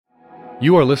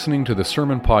You are listening to the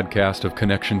sermon podcast of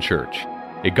Connection Church,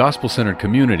 a gospel-centered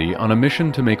community on a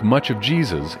mission to make much of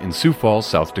Jesus in Sioux Falls,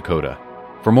 South Dakota.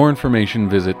 For more information,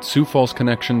 visit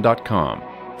SiouxFallsConnection.com.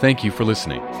 Thank you for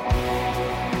listening.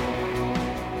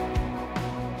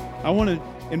 I want to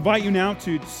invite you now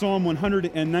to Psalm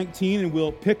 119, and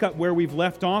we'll pick up where we've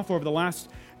left off over the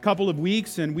last couple of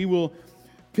weeks, and we will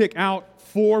pick out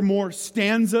 4 more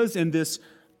stanzas in this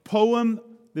poem,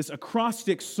 this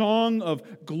acrostic song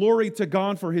of glory to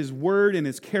God for His Word and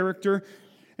His character.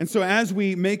 And so as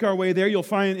we make our way there, you'll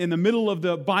find in the middle of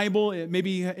the Bible,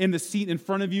 maybe in the seat in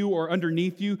front of you or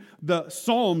underneath you, the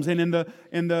Psalms, and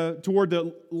toward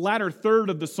the latter third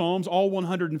of the Psalms, all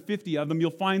 150 of them,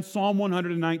 you'll find Psalm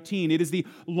 119. It is the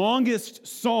longest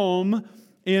psalm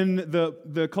in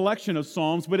the collection of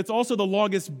Psalms, but it's also the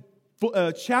longest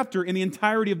chapter in the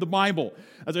entirety of the Bible.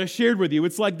 As I shared with you,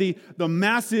 it's like the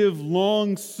massive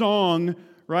long song,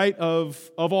 right, of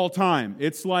all time.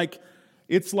 It's like the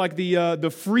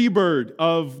Freebird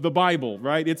of the Bible,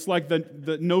 right? It's like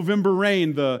the November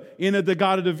Rain, the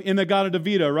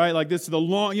In-A-Gadda-Da-Vida, right? Like this is the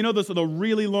long, this is the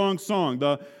really long song,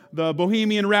 the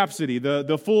Bohemian Rhapsody,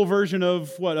 the full version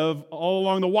of All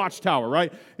Along the Watchtower,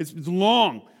 right? It's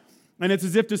long. And it's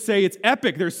as if to say it's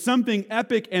epic. There's something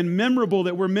epic and memorable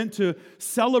that we're meant to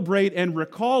celebrate and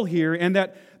recall here. And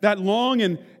that long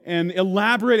and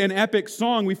elaborate and epic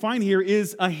song we find here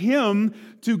is a hymn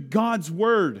to God's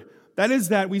Word. That is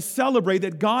that we celebrate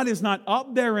that God is not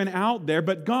up there and out there,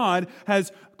 but God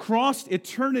has crossed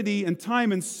eternity and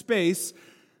time and space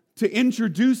to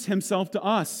introduce Himself to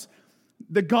us.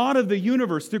 The God of the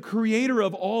universe, the creator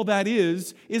of all that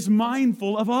is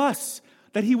mindful of us,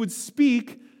 that He would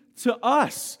speak to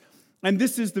us. And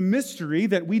this is the mystery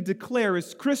that we declare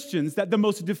as Christians, that the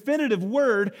most definitive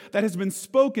word that has been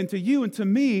spoken to you and to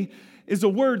me is a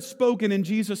word spoken in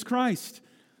Jesus Christ.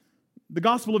 The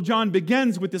Gospel of John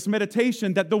begins with this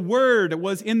meditation that the Word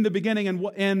was in the beginning,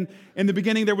 and in the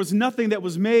beginning there was nothing that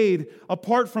was made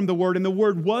apart from the Word, and the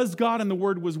Word was God, and the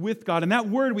Word was with God. And that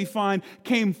Word, we find,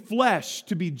 came flesh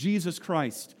to be Jesus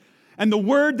Christ. And the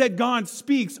word that God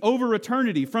speaks over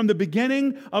eternity, from the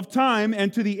beginning of time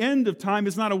and to the end of time,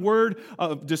 is not a word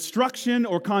of destruction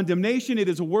or condemnation. It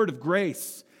is a word of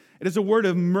grace. It is a word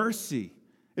of mercy.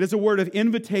 It is a word of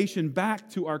invitation back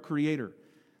to our Creator.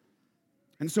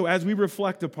 And so as we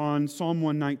reflect upon Psalm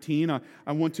 119,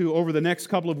 I want to, over the next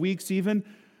couple of weeks even,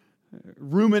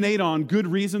 ruminate on good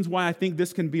reasons why I think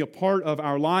this can be a part of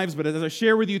our lives. But as I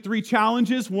share with you 3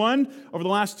 challenges, one over the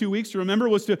last 2 weeks to remember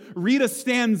was to read a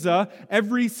stanza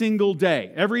every single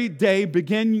day. Every day,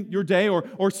 begin your day,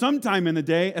 or sometime in the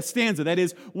day, a stanza. That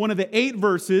is one of the 8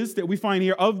 verses that we find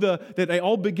here that they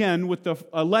all begin with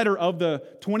a letter of the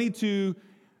 22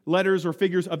 letters or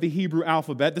figures of the Hebrew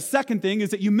alphabet. The second thing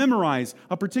is that you memorize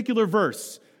a particular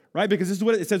verse, right? Because this is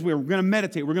what it says. We're going to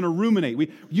meditate. We're going to ruminate.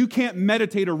 You can't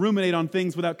meditate or ruminate on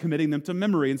things without committing them to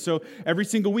memory. And so every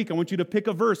single week, I want you to pick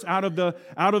a verse out of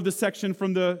the section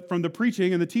from the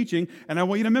preaching and the teaching, and I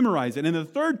want you to memorize it. And the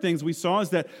third things we saw is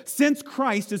that since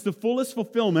Christ is the fullest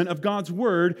fulfillment of God's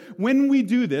Word, when we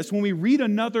do this, when we read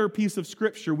another piece of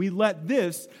Scripture, we let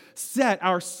this set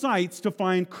our sights to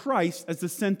find Christ as the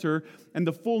center and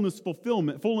the fullness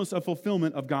of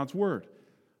fulfillment of God's Word.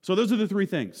 So those are the 3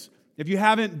 things. If you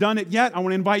haven't done it yet, I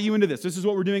want to invite you into this. This is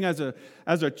what we're doing as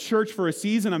a church for a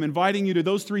season. I'm inviting you to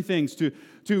those 3 things, to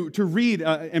read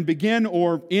and begin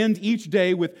or end each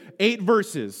day with 8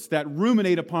 verses that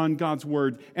ruminate upon God's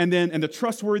Word, and the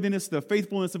trustworthiness, the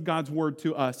faithfulness of God's Word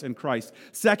to us in Christ.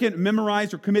 Second,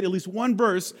 memorize or commit at least 1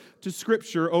 verse to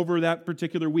Scripture over that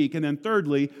particular week. And then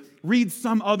thirdly, read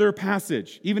some other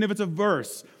passage, even if it's a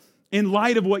verse, in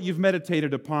light of what you've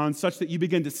meditated upon, such that you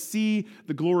begin to see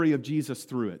the glory of Jesus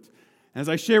through it. As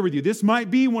I share with you, this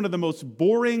might be one of the most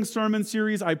boring sermon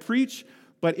series I preach,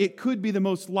 but it could be the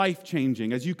most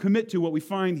life-changing as you commit to what we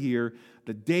find here,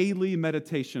 the daily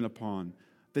meditation upon,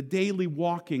 the daily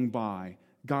walking by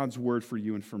God's Word for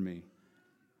you and for me.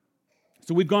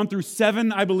 So we've gone through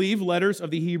 7, I believe, letters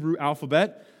of the Hebrew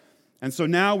alphabet. And so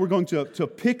now we're going to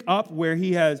pick up where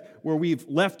we've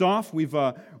left off.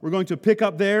 We're going to pick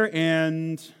up there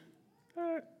and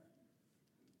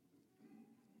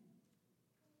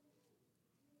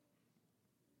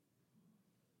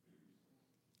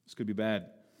this could be bad.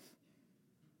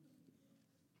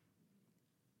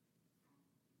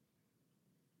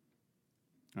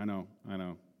 I know.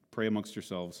 Pray amongst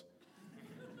yourselves.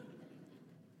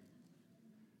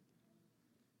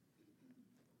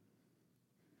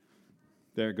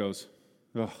 There it goes.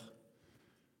 Ugh.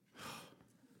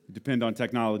 We depend on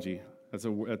technology. That's a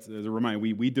reminder.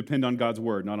 We depend on God's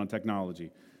Word, not on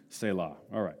technology. Selah.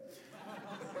 All right.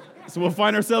 So we'll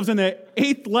find ourselves in the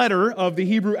 8th letter of the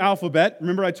Hebrew alphabet.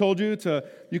 Remember I told you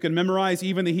you can memorize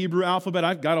even the Hebrew alphabet.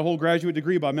 I've got a whole graduate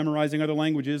degree by memorizing other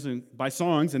languages and by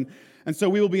songs. And so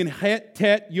we will be in Het,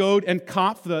 Tet, Yod, and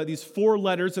Kaf, these 4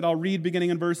 letters that I'll read beginning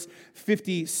in verse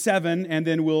 57. And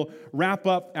then we'll wrap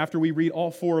up after we read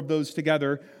all 4 of those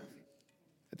together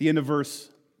at the end of verse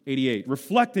 88,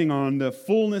 reflecting on the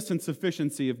fullness and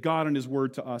sufficiency of God and His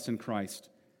Word to us in Christ.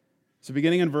 So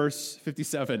beginning in verse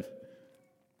 57.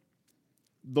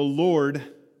 The Lord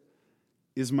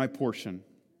is my portion.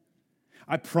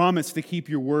 I promise to keep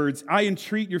your words. I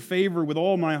entreat your favor with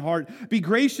all my heart. Be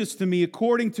gracious to me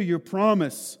according to your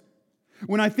promise.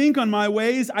 When I think on my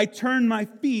ways, I turn my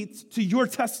feet to your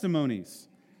testimonies.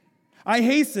 I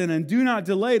hasten and do not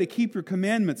delay to keep your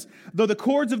commandments. Though the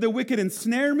cords of the wicked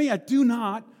ensnare me, I do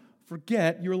not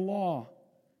forget your law.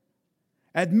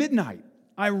 At midnight,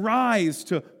 I rise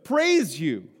to praise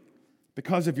you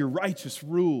because of your righteous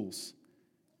rules.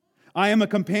 I am a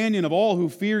companion of all who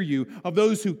fear you, of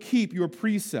those who keep your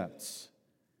precepts.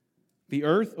 The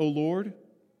earth, O Lord,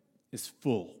 is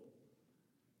full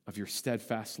of your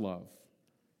steadfast love.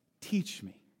 Teach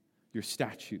me your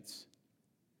statutes.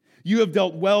 You have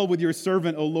dealt well with your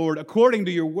servant, O Lord, according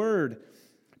to your word.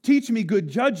 Teach me good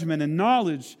judgment and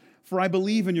knowledge, for I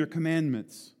believe in your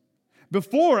commandments.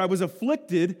 Before I was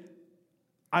afflicted,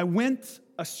 I went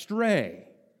astray,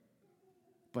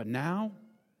 but now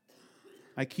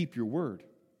I keep your word.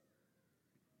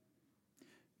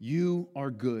 You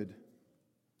are good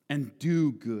and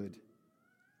do good.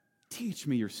 Teach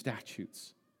me your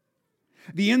statutes.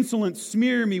 The insolent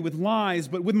smear me with lies,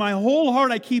 but with my whole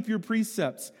heart I keep your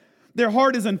precepts. Their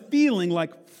heart is unfeeling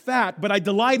like fat, but I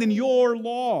delight in your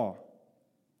law.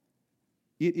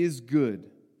 It is good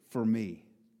for me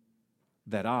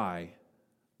that I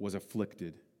was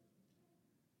afflicted,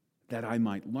 that I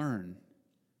might learn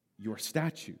your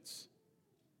statutes.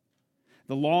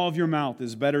 The law of your mouth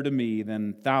is better to me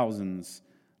than thousands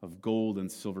of gold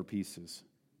and silver pieces.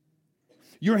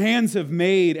 Your hands have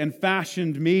made and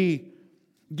fashioned me.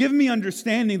 Give me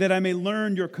understanding that I may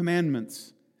learn your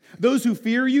commandments. Those who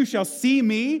fear you shall see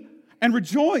me and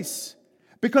rejoice,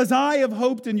 because I have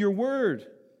hoped in your word.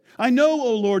 I know,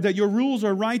 O Lord, that your rules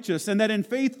are righteous and that in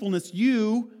faithfulness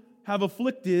you have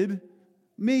afflicted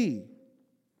me.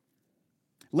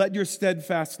 Let your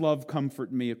steadfast love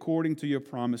comfort me according to your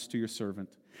promise to your servant.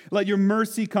 Let your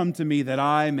mercy come to me that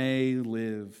I may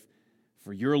live,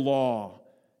 for your law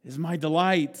is my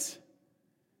delight.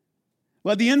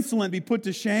 Let the insolent be put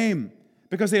to shame,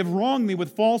 because they have wronged me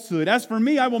with falsehood. As for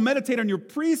me, I will meditate on your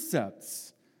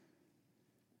precepts.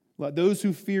 Let those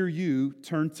who fear you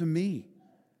turn to me,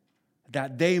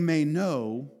 that they may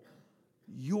know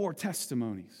your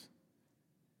testimonies.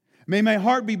 May my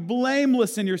heart be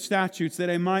blameless in your statutes, that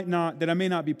I may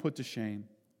not be put to shame.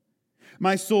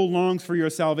 My soul longs for your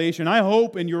salvation. I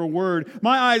hope in your word.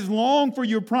 My eyes long for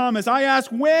your promise. I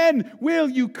ask, when will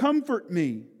you comfort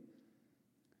me?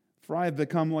 For I have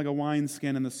become like a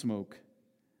wineskin in the smoke,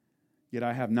 yet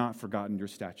I have not forgotten your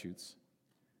statutes.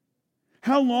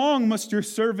 How long must your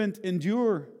servant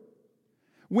endure?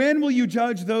 When will you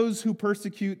judge those who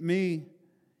persecute me?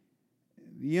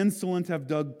 The insolent have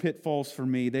dug pitfalls for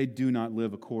me. They do not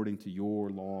live according to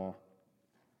your law.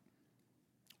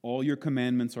 All your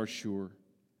commandments are sure.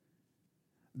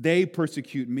 They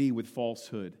persecute me with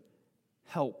falsehood.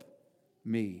 Help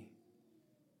me.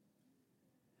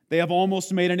 They have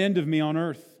almost made an end of me on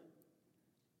earth,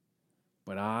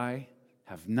 but I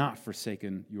have not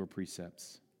forsaken your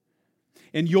precepts.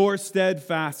 In your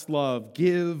steadfast love,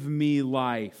 give me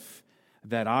life,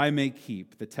 that I may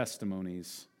keep the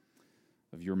testimonies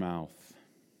of your mouth.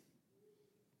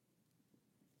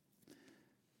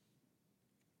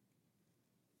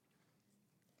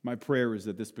 My prayer is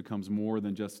that this becomes more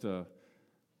than just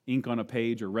ink on a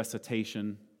page or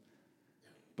recitation,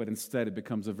 but instead it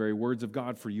becomes the very words of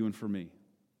God for you and for me,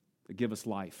 that give us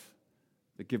life,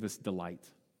 that give us delight,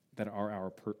 that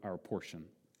are our portion.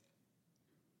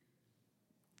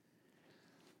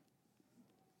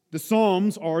 The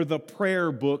Psalms are the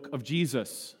prayer book of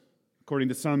Jesus, according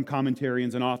to some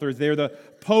commentarians and authors. They're the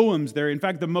poems. They're, in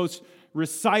fact, the most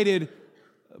recited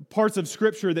parts of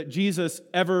Scripture that Jesus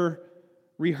ever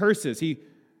rehearses. He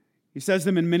says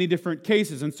them in many different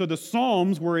cases. And so the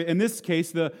Psalms were, in this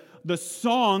case, the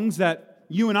songs that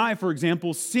you and I, for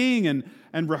example, sing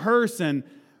and rehearse and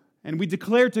we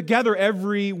declare together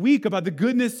every week about the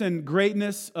goodness and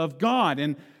greatness of God.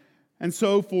 And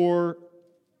so for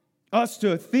us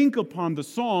to think upon the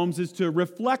Psalms is to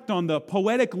reflect on the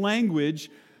poetic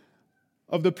language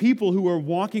of the people who are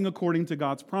walking according to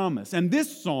God's promise. And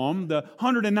this psalm, the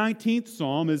 119th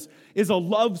psalm, is a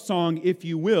love song, if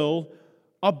you will,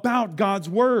 about God's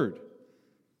word.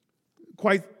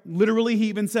 Quite literally, he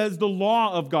even says the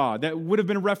law of God. That would have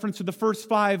been a reference to the first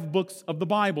 5 books of the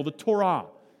Bible, the Torah.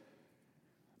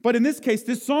 But in this case,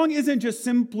 this song isn't just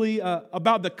simply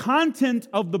about the content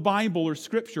of the Bible or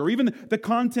Scripture, or even the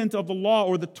content of the law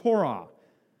or the Torah.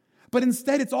 But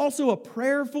instead, it's also a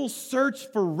prayerful search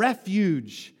for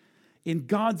refuge in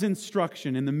God's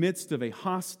instruction in the midst of a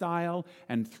hostile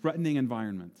and threatening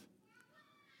environment.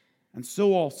 And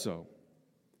so also,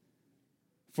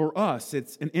 for us,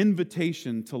 it's an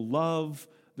invitation to love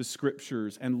the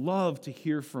Scriptures and love to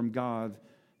hear from God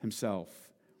Himself.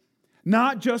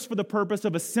 Not just for the purpose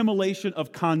of assimilation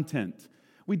of content.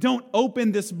 We don't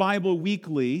open this Bible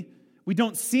weekly. We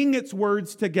don't sing its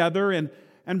words together and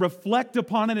reflect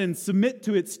upon it and submit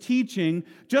to its teaching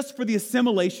just for the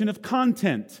assimilation of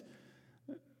content.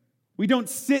 We don't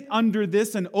sit under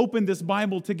this and open this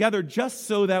Bible together just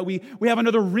so that we have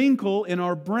another wrinkle in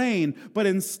our brain. But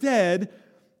instead,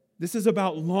 this is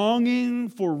about longing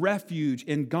for refuge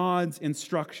in God's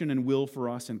instruction and will for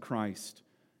us in Christ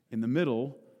in the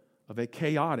middle of a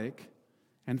chaotic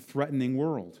and threatening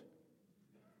world.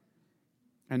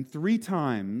 And 3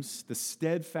 times the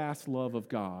steadfast love of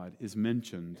God is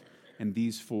mentioned in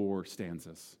these 4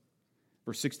 stanzas.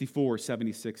 Verse 64,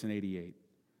 76, and 88.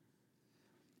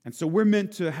 And so we're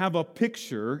meant to have a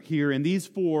picture here in these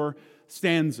 4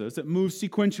 stanzas that move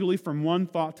sequentially from one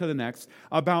thought to the next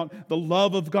about the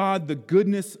love of God, the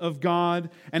goodness of God,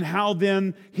 and how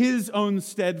then His own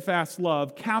steadfast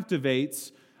love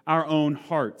captivates our own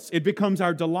hearts. It becomes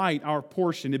our delight, our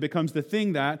portion. It becomes the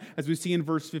thing that, as we see in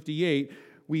verse 58,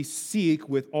 we seek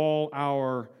with all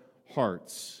our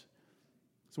hearts.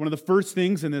 So one of the first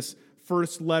things in this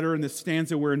first letter in this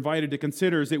stanza we're invited to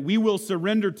consider is that we will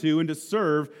surrender to and to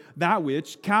serve that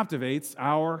which captivates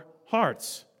our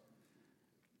hearts.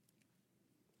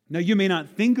 Now, you may not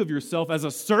think of yourself as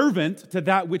a servant to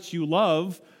that which you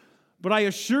love, but I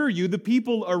assure you, the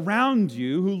people around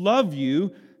you who love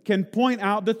you can point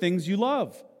out the things you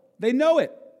love. They know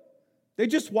it. They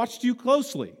just watched you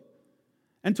closely.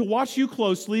 And to watch you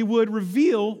closely would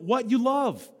reveal what you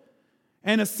love,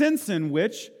 and a sense in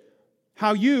which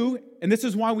how you, and this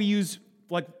is why we use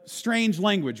like strange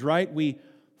language, right? We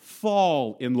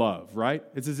fall in love, right?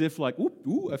 It's as if like,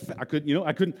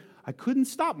 I couldn't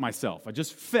stop myself. I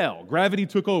just fell. Gravity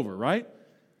took over, right?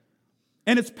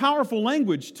 And it's powerful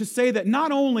language to say that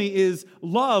not only is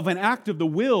love an act of the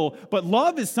will, but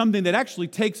love is something that actually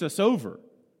takes us over.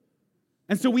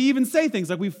 And so we even say things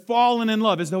like we've fallen in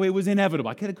love as though it was inevitable.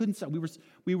 I couldn't stop.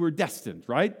 We were destined,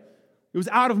 right? It was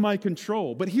out of my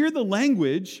control. But hear the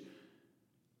language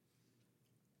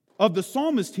of the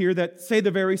psalmist here that say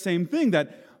the very same thing,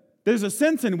 that there's a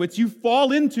sense in which you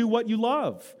fall into what you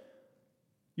love.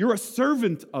 You're a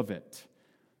servant of it.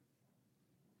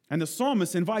 And the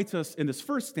psalmist invites us in this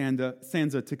first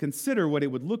stanza to consider what it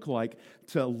would look like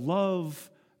to love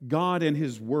God and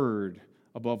His Word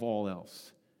above all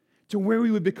else, to where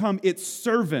we would become its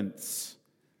servants.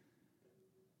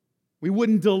 We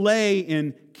wouldn't delay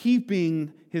in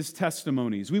keeping His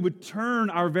testimonies. We would turn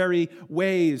our very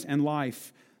ways and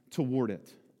life toward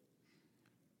it.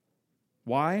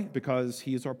 Why? Because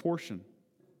He is our portion.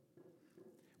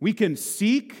 We can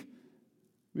seek,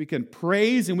 we can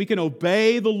praise, and we can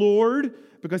obey the Lord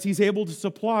because He's able to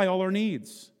supply all our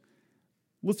needs.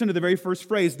 Listen to the very first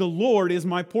phrase, the Lord is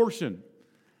my portion.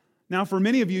 Now, for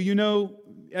many of you, you know,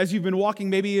 as you've been walking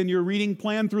maybe in your reading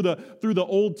plan through the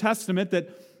Old Testament, that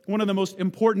one of the most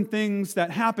important things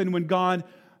that happened when God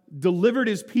delivered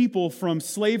His people from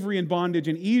slavery and bondage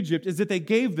in Egypt is that He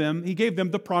gave them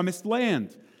the promised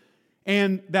land.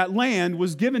 And that land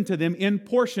was given to them in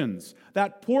portions.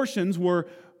 That portions were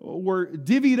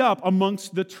divvied up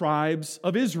amongst the tribes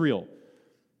of Israel.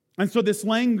 And so this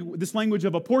language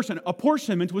of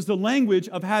apportionment was the language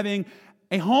of having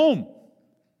a home.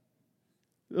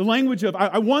 The language of,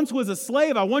 I once was a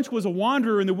slave, I once was a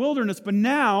wanderer in the wilderness, but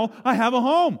now I have a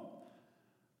home.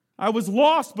 I was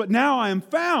lost, but now I am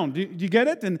found. Do you get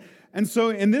it? And so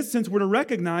in this sense, we're to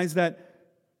recognize that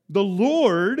the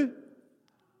Lord,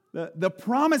 the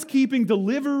promise-keeping,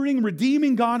 delivering,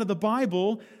 redeeming God of the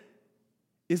Bible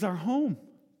is our home.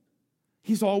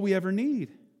 He's all we ever need.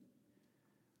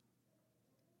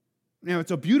 Now,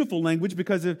 it's a beautiful language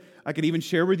because I could even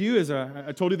share with you, as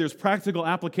I told you, there's practical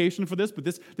application for this, but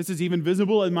this is even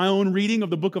visible in my own reading of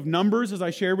the book of Numbers as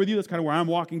I share with you. That's kind of where I'm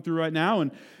walking through right now.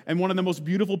 And one of the most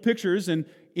beautiful pictures in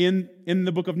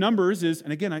the book of Numbers is,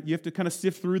 and again, you have to kind of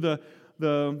sift through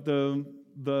the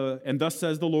and thus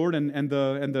says the Lord, and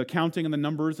the counting and the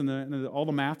numbers and all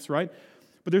the maths, right?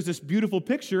 But there's this beautiful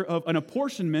picture of an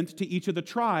apportionment to each of the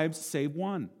tribes, save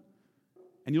one.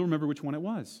 And you'll remember which one it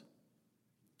was.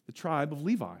 The tribe of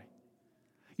Levi.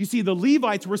 You see, the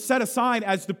Levites were set aside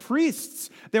as the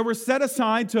priests. They were set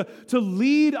aside to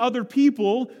lead other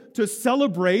people to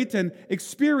celebrate and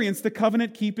experience the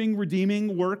covenant-keeping,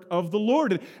 redeeming work of the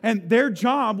Lord. And their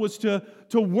job was to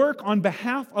work on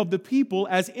behalf of the people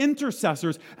as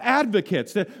intercessors,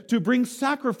 advocates, to bring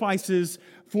sacrifices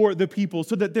for the people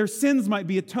so that their sins might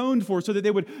be atoned for, so that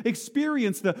they would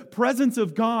experience the presence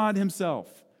of God Himself.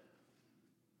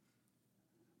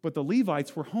 But the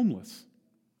Levites were homeless.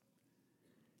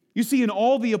 You see, in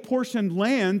all the apportioned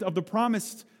land of the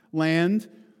promised land,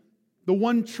 the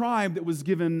one tribe that was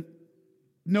given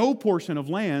no portion of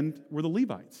land were the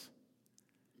Levites.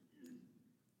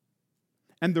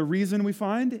 And the reason we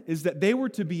find is that they were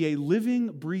to be a living,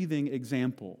 breathing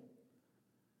example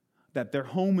that their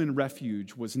home and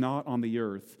refuge was not on the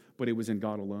earth, but it was in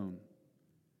God alone.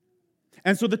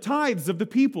 And so the tithes of the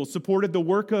people supported the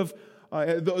work of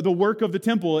the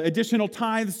temple. Additional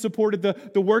tithes supported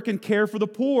the work and care for the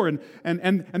poor and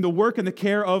the work and the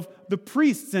care of the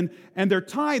priests. And their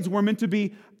tithes were meant to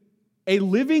be a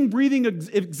living, breathing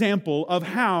example of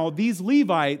how these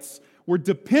Levites were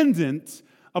dependent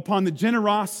upon the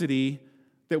generosity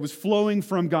that was flowing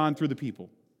from God through the people.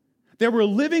 They were a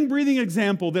living, breathing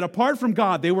example that apart from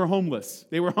God, they were homeless.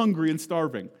 They were hungry and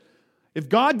starving. If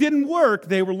God didn't work,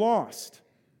 they were lost.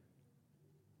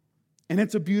 And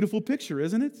it's a beautiful picture,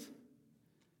 isn't it?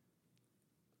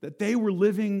 That they were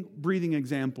living, breathing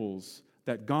examples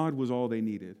that God was all they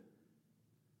needed.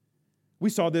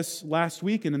 We saw this last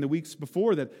week and in the weeks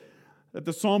before that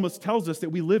the psalmist tells us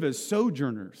that we live as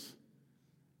sojourners.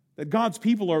 That God's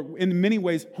people are in many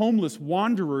ways homeless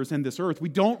wanderers in this earth. We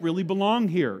don't really belong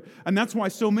here. And that's why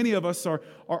so many of us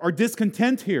are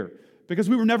discontent here. Because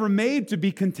we were never made to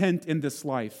be content in this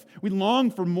life. We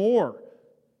long for more.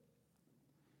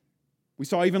 We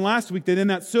saw even last week that in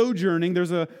that sojourning,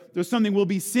 there's something we'll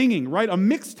be singing, right? A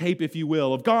mixtape, if you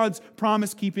will, of God's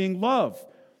promise-keeping love.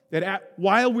 That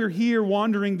while we're here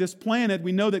wandering this planet,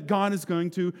 we know that God is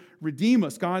going to redeem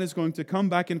us. God is going to come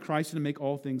back in Christ and make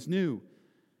all things new.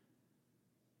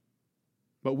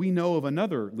 But we know of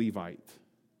another Levite.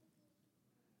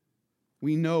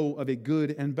 We know of a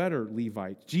good and better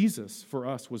Levite. Jesus, for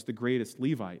us, was the greatest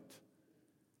Levite.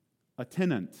 A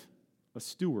tenant, a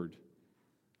steward,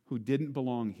 who didn't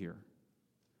belong here.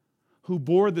 Who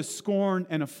bore the scorn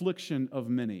and affliction of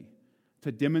many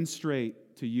to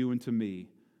demonstrate to you and to me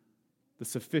the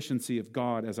sufficiency of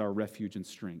God as our refuge and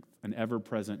strength, an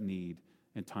ever-present need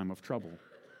in time of trouble.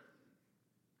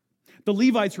 The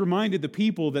Levites reminded the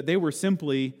people that they were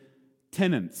simply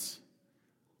tenants,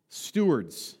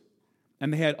 stewards,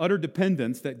 and they had utter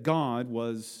dependence that God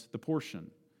was the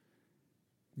portion.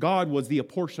 God was the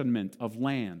apportionment of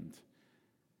land.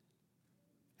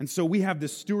 And so we have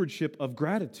this stewardship of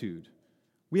gratitude.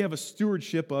 We have a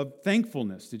stewardship of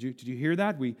thankfulness. Did you hear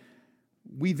that?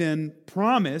 We then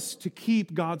promise to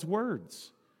keep God's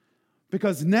words.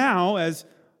 Because now, as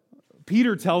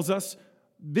Peter tells us,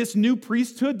 this new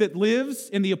priesthood that lives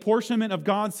in the apportionment of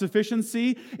God's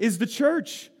sufficiency is the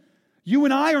church. You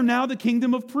and I are now the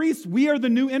kingdom of priests. We are the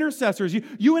new intercessors.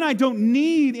 You and I don't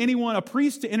need anyone, a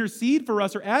priest, to intercede for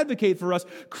us or advocate for us.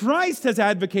 Christ has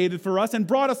advocated for us and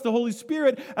brought us the Holy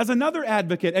Spirit as another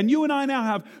advocate. And you and I now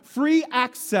have free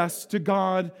access to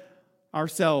God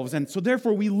ourselves. And so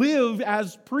therefore we live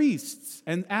as priests.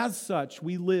 And as such,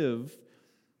 we live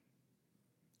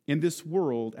in this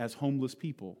world as homeless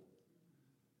people.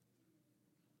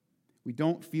 We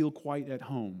don't feel quite at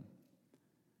home.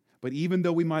 But even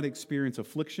though we might experience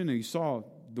affliction, and you saw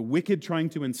the wicked trying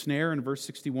to ensnare in verse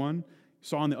 61, you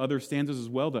saw in the other stanzas as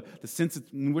well, the sense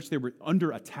in which they were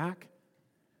under attack.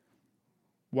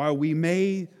 While we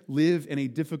may live in a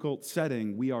difficult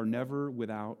setting, we are never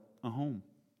without a home.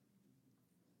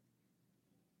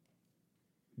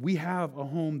 We have a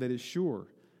home that is sure,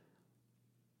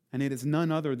 and it is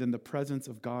none other than the presence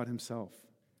of God Himself.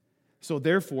 So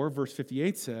therefore, verse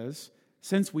 58 says,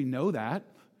 since we know that,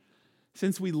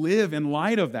 since we live in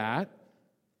light of that,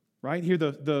 right? Here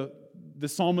the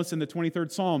psalmist in the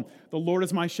 23rd Psalm, the Lord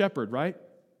is my shepherd, right?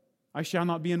 I shall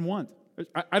not be in want.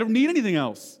 I don't need anything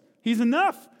else. He's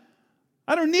enough.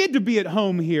 I don't need to be at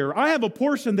home here. I have a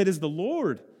portion that is the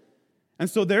Lord. And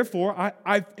so therefore,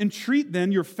 I entreat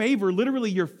then your favor, literally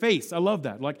your face. I love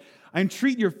that. Like, I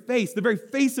entreat your face, the very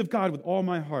face of God with all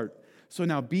my heart. So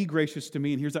now be gracious to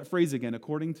me. And here's that phrase again,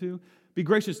 according to. Be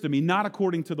gracious to me, not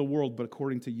according to the world, but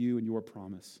according to you and your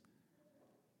promise.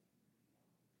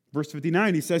 Verse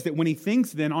 59, he says that when he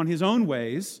thinks then on his own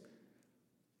ways,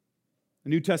 the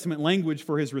New Testament language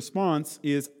for his response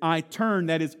is, I turn,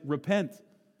 that is, repent.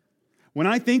 When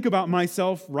I think about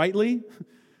myself rightly,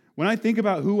 when I think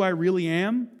about who I really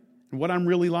am and what I'm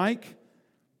really like,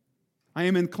 I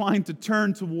am inclined to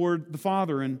turn toward the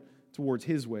Father and towards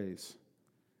his ways.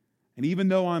 And even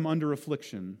though I'm under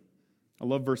affliction, I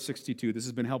love verse 62. This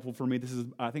has been helpful for me.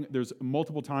 I think there's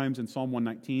multiple times in Psalm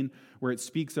 119 where it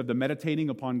speaks of the meditating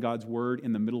upon God's word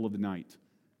in the middle of the night.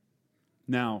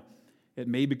 Now, it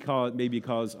may be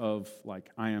because of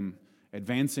I am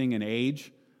advancing in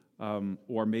age,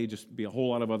 or may just be a whole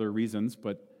lot of other reasons,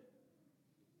 but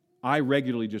I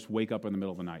regularly just wake up in the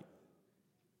middle of the night.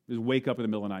 Just wake up in the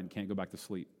middle of the night and can't go back to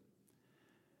sleep.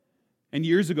 And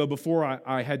years ago, before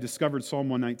I had discovered Psalm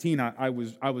 119, I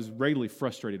was regularly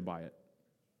frustrated by it.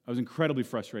 I was incredibly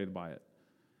frustrated by it.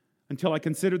 Until I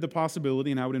considered the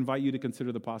possibility, and I would invite you to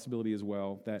consider the possibility as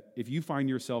well, that if you find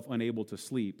yourself unable to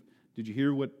sleep, did you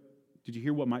hear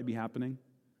what might be happening?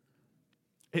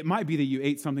 It might be that you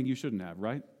ate something you shouldn't have,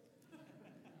 right?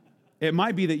 It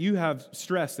might be that you have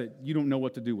stress that you don't know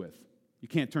what to do with. You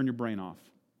can't turn your brain off.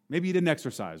 Maybe you didn't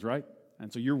exercise, right?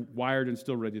 And so you're wired and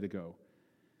still ready to go.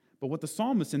 But what the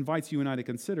psalmist invites you and I to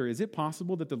consider, is it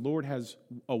possible that the Lord has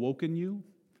awoken you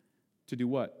to do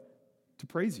what? To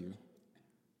praise you.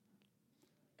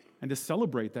 And to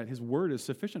celebrate that his word is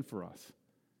sufficient for us.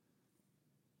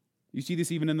 You see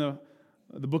this even in the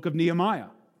book of Nehemiah,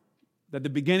 that the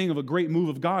beginning of a great move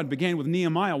of God began with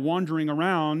Nehemiah wandering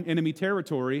around enemy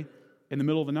territory in the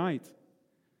middle of the night.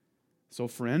 So,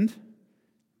 friend,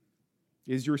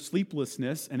 is your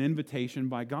sleeplessness an invitation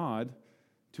by God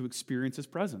to experience his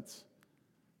presence?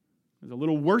 There's a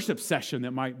little worship session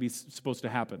that might be supposed to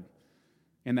happen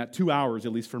in that 2 hours,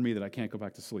 at least for me, that I can't go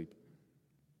back to sleep.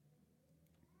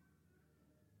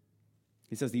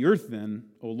 He says, the earth then,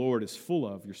 O Lord, is full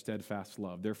of your steadfast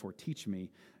love. Therefore, teach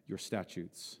me your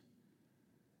statutes.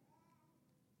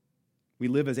 We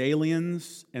live as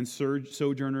aliens and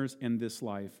sojourners in this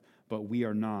life, but we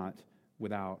are not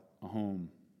without a home.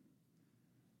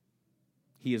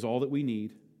 He is all that we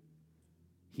need.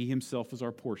 He himself is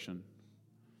our portion.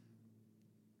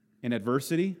 In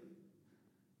adversity,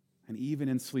 and even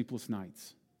in sleepless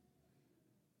nights.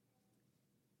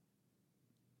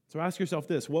 So ask yourself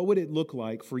this, what would it look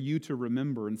like for you to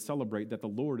remember and celebrate that the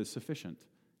Lord is sufficient?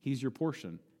 He's your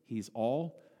portion. He's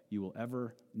all you will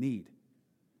ever need.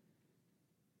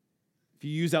 If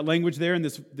you use that language there in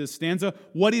this stanza,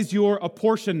 what is your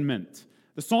apportionment?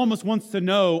 The psalmist wants to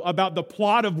know about the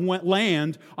plot of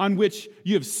land on which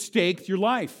you have staked your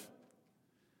life.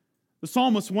 The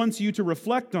psalmist wants you to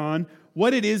reflect on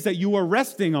what it is that you are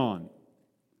resting on.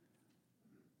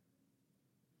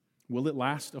 Will it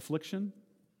last affliction?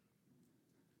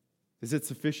 Is it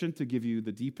sufficient to give you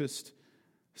the deepest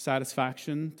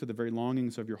satisfaction to the very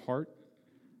longings of your heart?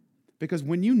 Because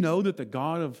when you know that the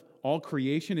God of all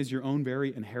creation is your own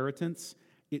very inheritance,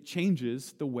 it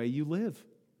changes the way you live.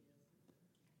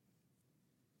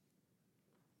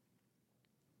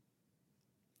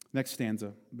 Next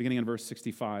stanza, beginning in verse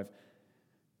 65.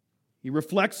 He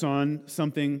reflects on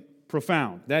something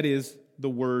profound. That is the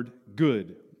word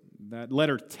good. That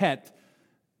letter tet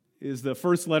is the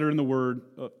first letter in the word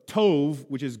tov,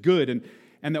 which is good.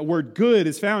 And that word good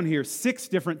is found here 6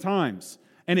 different times.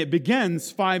 And it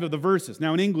begins 5 of the verses.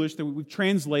 Now in English, we've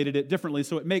translated it differently,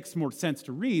 so it makes more sense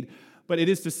to read. But it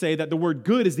is to say that the word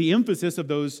good is the emphasis of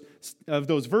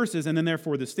those verses, and then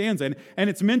therefore the stanza. And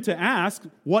it's meant to ask,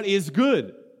 what is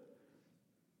good?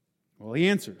 Well, he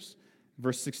answers.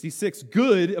 Verse 66,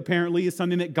 good apparently is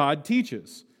something that God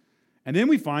teaches. And then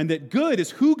we find that good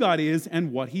is who God is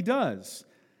and what he does.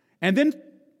 And then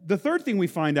the third thing we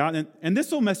find out, and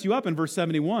this will mess you up in verse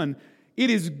 71, it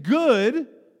is good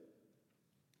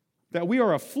that we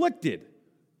are afflicted.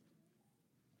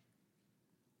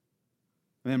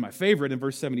 And then my favorite in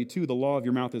verse 72, the law of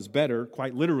your mouth is better,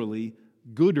 quite literally,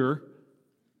 gooder,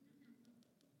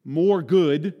 more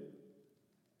good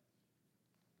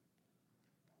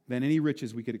than any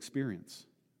riches we could experience.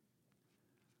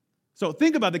 So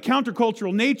think about the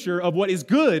countercultural nature of what is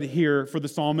good here for the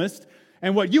psalmist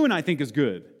and what you and I think is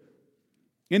good.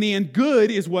 In the end, good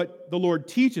is what the Lord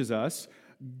teaches us.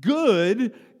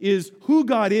 Good is who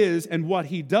God is and what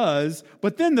he does.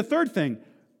 But then the third thing,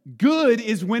 good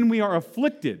is when we are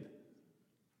afflicted.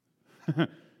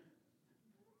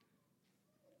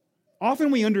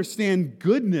 Often we understand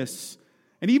goodness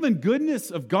and even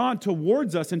goodness of God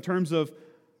towards us in terms of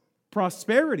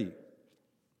prosperity,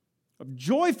 of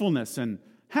joyfulness and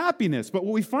happiness. But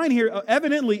what we find here,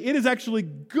 evidently, it is actually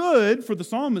good for the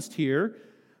psalmist here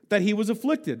that he was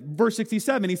afflicted. Verse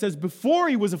 67, he says, before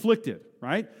he was afflicted,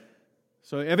 right?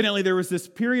 So evidently there was this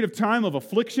period of time of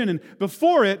affliction, and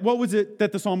before it, what was it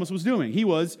that the psalmist was doing? He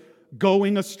was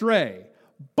going astray.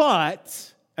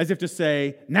 But, as if to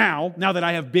say, now that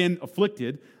I have been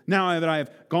afflicted, now that I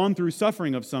have gone through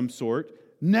suffering of some sort,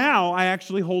 now I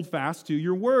actually hold fast to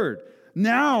your word.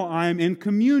 Now I'm in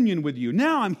communion with you.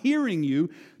 Now I'm hearing you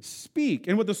speak.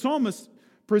 And what the psalmist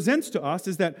presents to us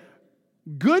is that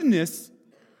goodness,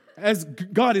 as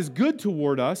God is good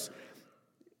toward us,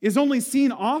 is only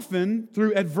seen often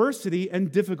through adversity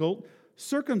and difficult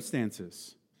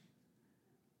circumstances.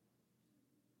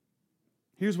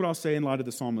 Here's what I'll say in light of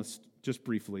the psalmist, just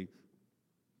briefly.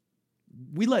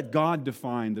 We let God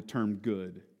define the term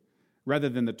good rather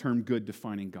than the term good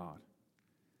defining God.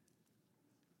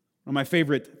 One of my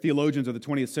favorite theologians of the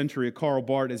 20th century, Karl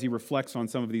Barth, as he reflects on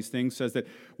some of these things, says that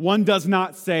one does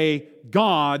not say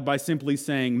God by simply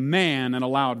saying man in a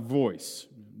loud voice.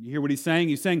 You hear what he's saying?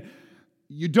 He's saying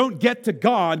you don't get to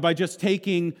God by just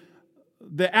taking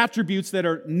the attributes that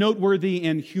are noteworthy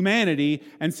in humanity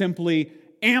and simply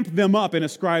amp them up and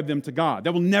ascribe them to God.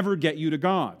 That will never get you to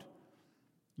God.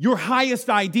 Your highest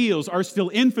ideals are still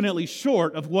infinitely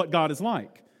short of what God is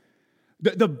like.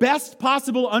 The best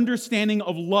possible understanding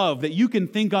of love that you can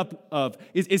think up of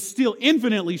is still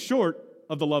infinitely short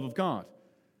of the love of God.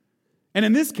 And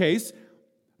in this case,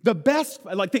 the best,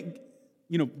 good,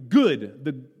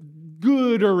 the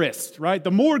gooderest, right? The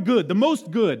more good, the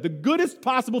most good, the goodest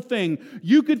possible thing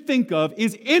you could think of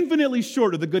is infinitely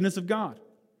short of the goodness of God.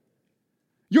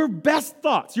 Your best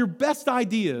thoughts, your best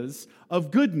ideas of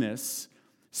goodness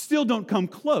still don't come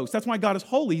close. That's why God is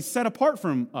holy. He's set apart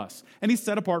from us, and He's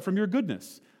set apart from your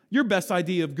goodness. Your best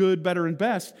idea of good, better, and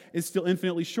best is still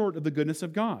infinitely short of the goodness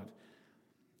of God.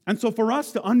 And so for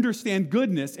us to understand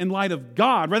goodness in light of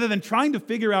God, rather than trying to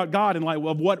figure out God in light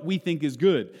of what we think is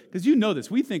good, because you know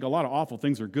this, we think a lot of awful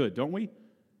things are good, don't we?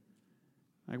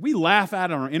 Like we laugh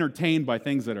at and are entertained by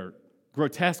things that are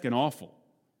grotesque and awful.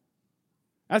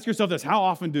 Ask yourself this, how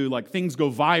often do things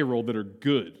go viral that are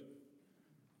good?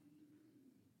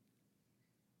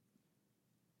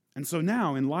 And so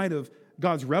now, in light of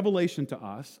God's revelation to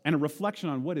us and a reflection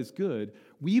on what is good,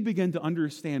 we begin to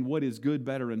understand what is good,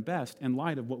 better, and best in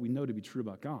light of what we know to be true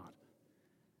about God.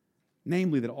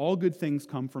 Namely, that all good things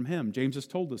come from Him. James has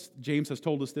told us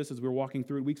this as we were walking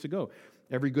through it weeks ago.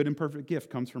 Every good and perfect gift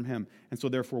comes from Him. And so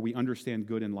therefore we understand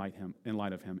good in light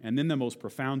of Him. And then the most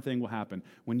profound thing will happen.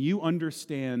 When you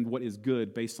understand what is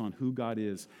good based on who God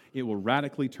is, it will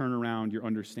radically turn around your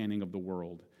understanding of the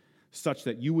world, such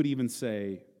that you would even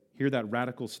say, hear that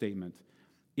radical statement,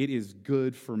 it is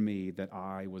good for me that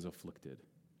I was afflicted.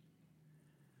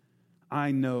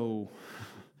 I know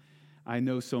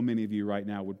so many of you right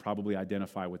now would probably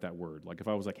identify with that word. Like if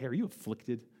I was like, hey, are you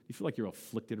afflicted? You feel like you're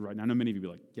afflicted right now? I know many of you would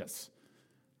be like, yes,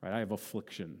 right, I have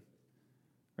affliction.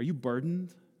 Are you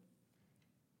burdened?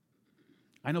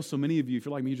 I know so many of you, if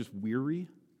you're like me, you're just weary.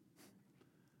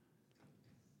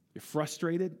 You're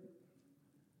frustrated.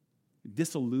 You're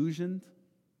disillusioned.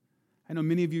 I know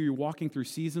many of you, you're walking through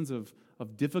seasons of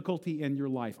difficulty in your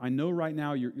life. I know right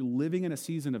now you're living in a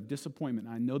season of disappointment.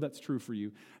 I know that's true for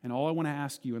you. And all I want to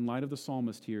ask you in light of the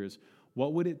psalmist here is,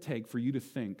 what would it take for you to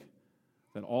think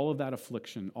that all of that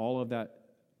affliction, all of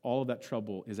that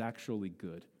trouble is actually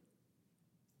good?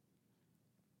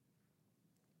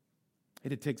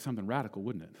 It'd take something radical,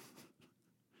 wouldn't it?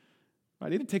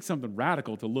 Right? It'd take something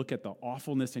radical to look at the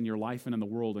awfulness in your life and in the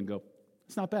world and go,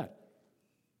 it's not bad.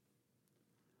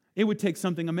 It would take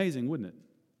something amazing, wouldn't it?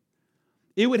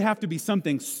 It would have to be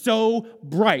something so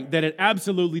bright that it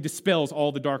absolutely dispels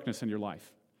all the darkness in your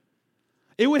life.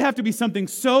 It would have to be something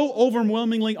so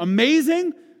overwhelmingly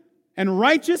amazing and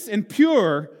righteous and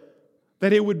pure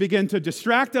that it would begin to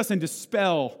distract us and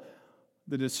dispel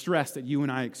the distress that you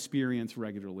and I experience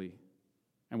regularly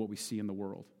and what we see in the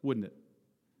world, wouldn't it?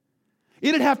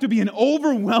 It'd have to be an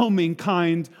overwhelming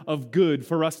kind of good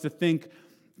for us to think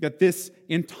that this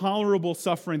intolerable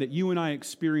suffering that you and I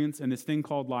experience and this thing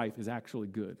called life is actually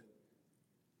good.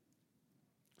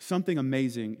 Something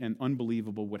amazing and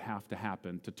unbelievable would have to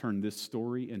happen to turn this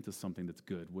story into something that's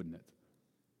good, wouldn't it?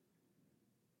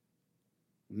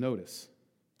 Notice,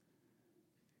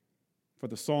 for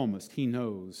the psalmist, he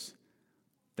knows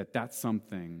that that's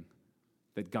something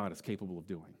that God is capable of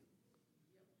doing.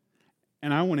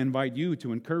 And I want to invite you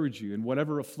to encourage you in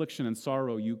whatever affliction and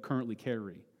sorrow you currently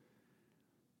carry.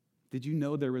 Did you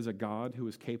know there is a God who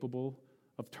is capable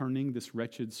of turning this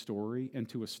wretched story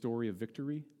into a story of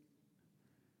victory?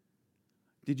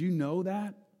 Did you know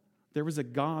that? There is a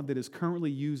God that is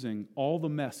currently using all the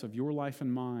mess of your life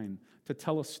and mine to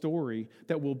tell a story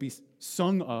that will be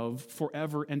sung of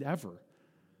forever and ever.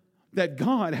 That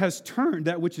God has turned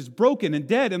that which is broken and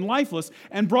dead and lifeless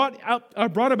and brought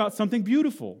about something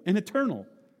beautiful and eternal.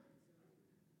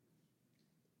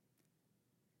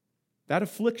 That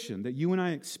affliction that you and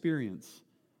I experience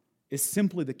is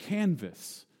simply the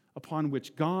canvas upon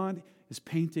which God is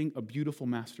painting a beautiful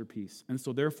masterpiece. And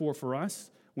so therefore for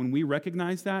us, when we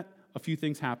recognize that, a few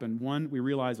things happen. One, we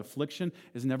realize affliction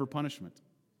is never punishment.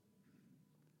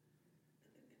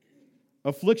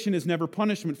 Affliction is never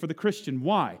punishment for the Christian.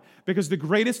 Why? Because the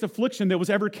greatest affliction that was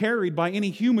ever carried by any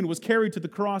human was carried to the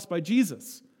cross by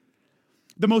Jesus.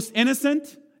 The most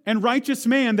innocent and righteous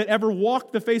man that ever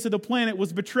walked the face of the planet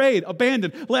was betrayed,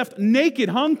 abandoned, left naked,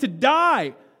 hung to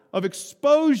die of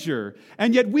exposure.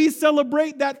 And yet we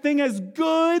celebrate that thing as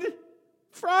Good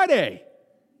Friday.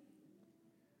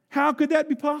 How could that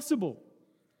be possible?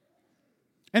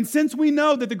 And since we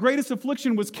know that the greatest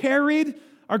affliction was carried,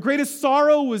 our greatest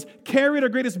sorrow was carried, our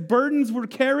greatest burdens were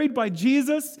carried by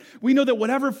Jesus, we know that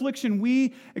whatever affliction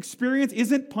we experience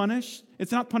isn't punished.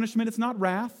 It's not punishment, it's not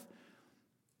wrath.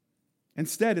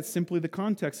 Instead, it's simply the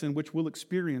context in which we'll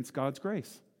experience God's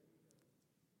grace.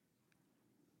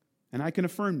 And I can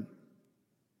affirm,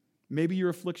 maybe your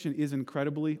affliction is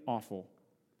incredibly awful.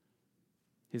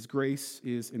 His grace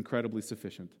is incredibly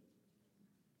sufficient.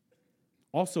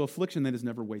 Also, affliction that is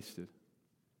never wasted.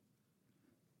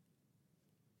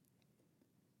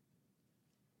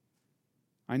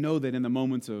 I know that in the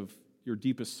moments of your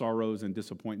deepest sorrows and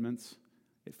disappointments,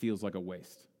 it feels like a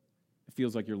waste. It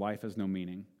feels like your life has no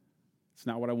meaning. It's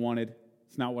not what I wanted.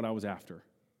 It's not what I was after.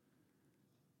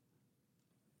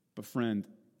 But friend,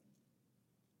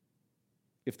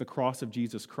 if the cross of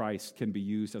Jesus Christ can be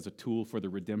used as a tool for the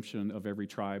redemption of every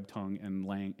tribe, tongue, and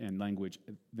language,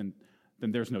 then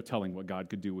there's no telling what God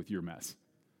could do with your mess.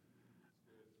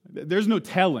 There's no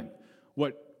telling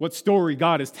what story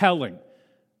God is telling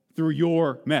through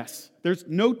your mess. There's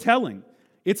no telling.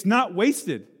 It's not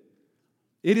wasted.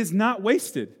 It is not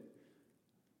wasted.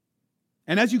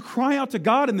 And as you cry out to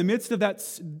God in the midst of that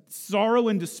sorrow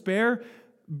and despair,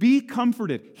 be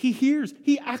comforted. He hears.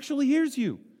 He actually hears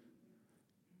you.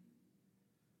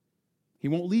 He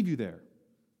won't leave you there.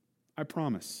 I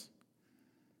promise.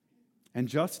 And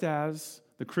just as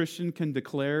the Christian can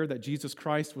declare that Jesus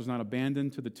Christ was not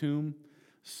abandoned to the tomb,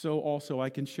 so also I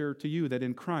can share to you that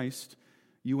in Christ,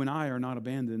 you and I are not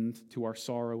abandoned to our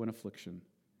sorrow and affliction.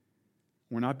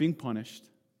 We're not being punished.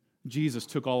 Jesus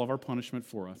took all of our punishment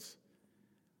for us.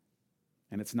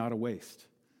 And it's not a waste.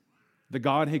 The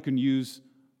God who can use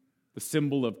the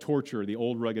symbol of torture, the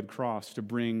old rugged cross, to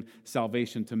bring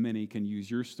salvation to many can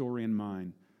use your story and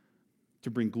mine to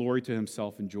bring glory to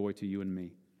himself and joy to you and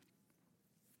me.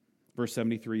 Verse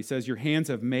 73 says, your hands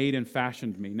have made and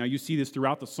fashioned me. Now you see this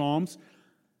throughout the Psalms.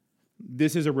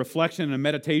 This is a reflection and a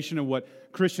meditation of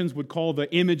what Christians would call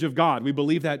the image of God. We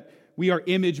believe that we are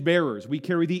image bearers. We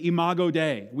carry the imago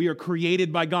Dei. We are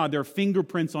created by God. There are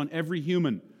fingerprints on every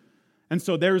human. And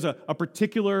so there's a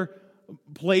particular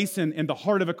place in the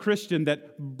heart of a Christian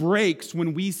that breaks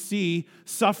when we see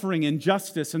suffering,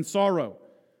 injustice, and sorrow.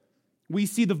 We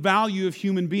see the value of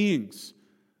human beings.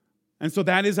 And so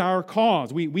that is our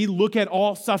cause. We look at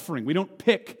all suffering. We don't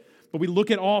pick, but we look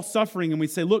at all suffering and we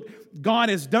say, look, God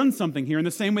has done something here in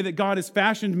the same way that God has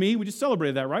fashioned me. We just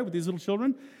celebrated that, right, with these little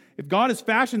children? If God has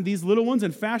fashioned these little ones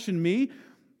and fashioned me,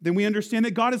 then we understand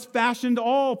that God has fashioned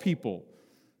all people.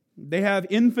 They have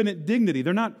infinite dignity.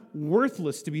 They're not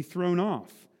worthless to be thrown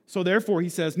off. So therefore, he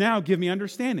says, now give me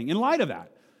understanding in light of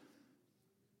that.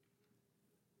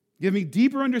 Give me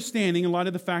deeper understanding in light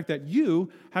of the fact that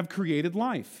you have created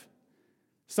life,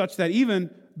 such that even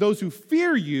those who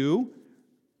fear you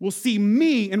will see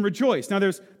me and rejoice. Now,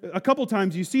 there's a couple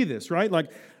times you see this, right?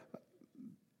 Like,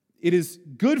 it is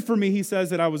good for me, he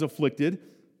says, that I was afflicted.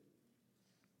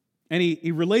 And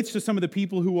he relates to some of the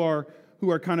people who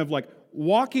are kind of like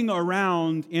walking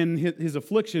around in his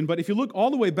affliction. But if you look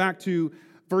all the way back to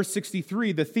verse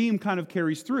 63, the theme kind of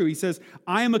carries through. He says,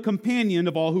 I am a companion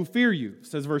of all who fear you,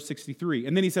 says verse 63.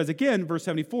 And then he says again, verse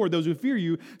 74, those who fear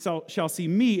you shall see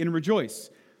me and rejoice.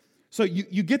 So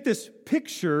you get this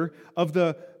picture of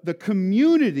the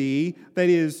community that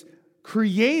is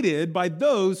created by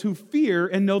those who fear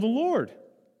and know the Lord.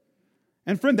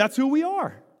 And friend, that's who we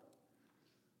are.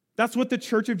 That's what the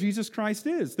Church of Jesus Christ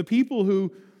is. The people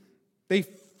who, they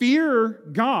fear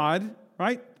God,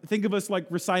 right? Think of us like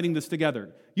reciting this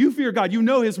together. You fear God, you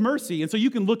know His mercy, and so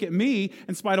you can look at me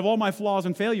in spite of all my flaws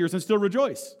and failures and still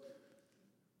rejoice.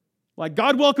 Like,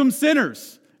 God welcomes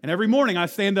sinners. And every morning I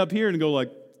stand up here and go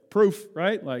like, proof,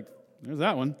 right? Like, there's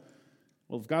that one.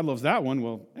 Well, if God loves that one,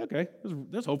 well, okay,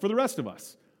 there's hope for the rest of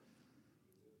us.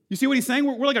 You see what he's saying?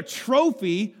 We're like a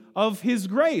trophy of his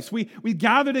grace. We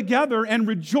gather together and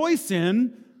rejoice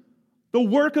in the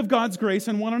work of God's grace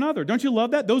in one another. Don't you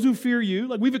love that? Those who fear you,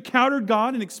 like we've encountered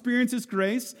God and experienced his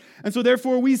grace, and so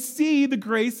therefore we see the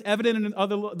grace evident in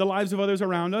the lives of others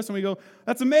around us, and we go,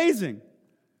 that's amazing.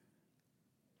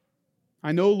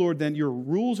 I know, Lord, then your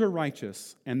rules are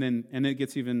righteous, and then it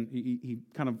gets even, he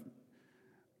kind of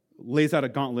lays out a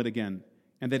gauntlet again,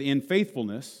 and that in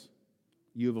faithfulness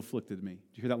you have afflicted me. Do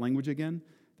you hear that language again?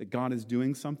 That God is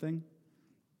doing something?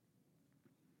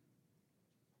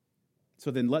 So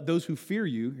then let those who fear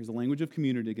you, here's the language of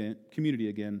community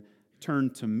again, turn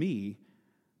to me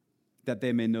that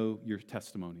they may know your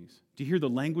testimonies. Do you hear the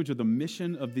language of the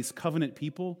mission of this covenant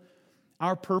people?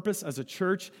 Our purpose as a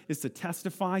church is to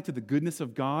testify to the goodness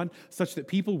of God such that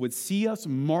people would see us,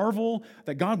 marvel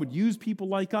that God would use people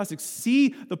like us,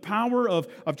 see the power of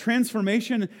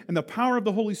transformation and the power of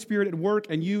the Holy Spirit at work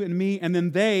in you and me, and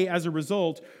then they, as a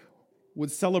result,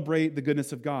 would celebrate the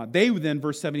goodness of God. They would then,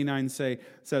 verse 79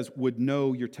 says, would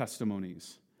know your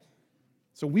testimonies.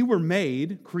 So we were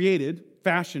made, created,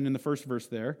 fashioned in the first verse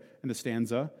there, in the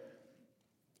stanza,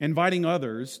 inviting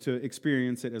others to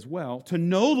experience it as well, to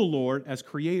know the Lord as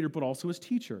creator, but also as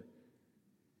teacher.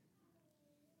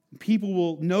 People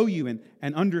will know you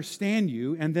and understand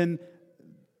you, and then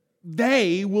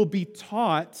they will be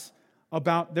taught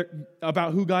about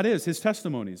who God is, his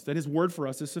testimonies, that his word for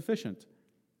us is sufficient.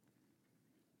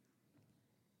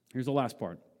 Here's the last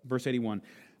part, verse 81.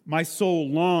 My soul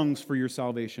longs for your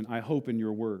salvation. I hope in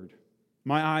your word.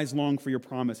 My eyes long for your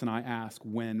promise, and I ask,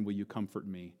 when will you comfort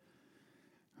me?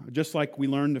 Just like we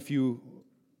learned a few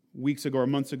weeks ago or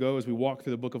months ago as we walked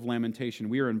through the book of Lamentation,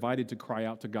 we are invited to cry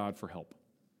out to God for help.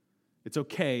 It's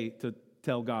okay to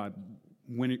tell God,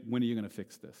 when are you going to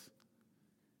fix this?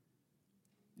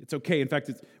 It's okay. In fact,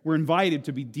 we're invited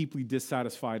to be deeply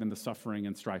dissatisfied in the suffering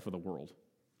and strife of the world.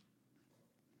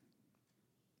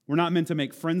 We're not meant to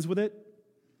make friends with it.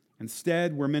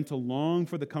 Instead, we're meant to long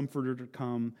for the Comforter to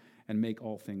come and make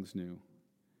all things new.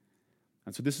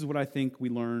 And so this is what I think we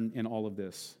learn in all of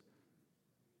this.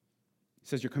 He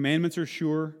says, your commandments are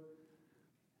sure,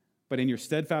 but in your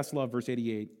steadfast love, verse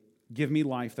 88, give me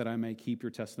life that I may keep your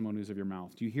testimonies of your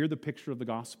mouth. Do you hear the picture of the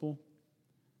gospel?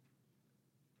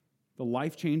 The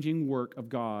life-changing work of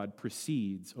God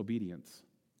precedes obedience.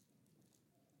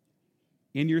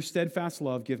 In your steadfast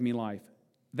love, give me life.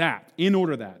 That, in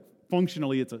order that,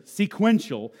 functionally it's a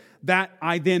sequential, that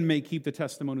I then may keep the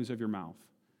testimonies of your mouth.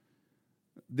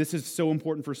 This is so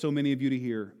important for so many of you to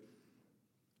hear.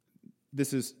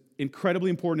 This is incredibly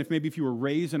important if you were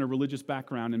raised in a religious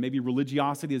background and maybe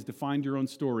religiosity has defined your own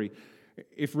story.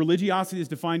 If religiosity has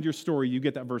defined your story, you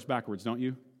get that verse backwards, don't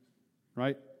you?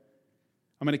 Right?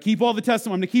 I'm going to keep all the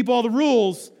testimony, I'm going to keep all the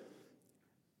rules,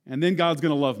 and then God's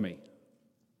going to love me.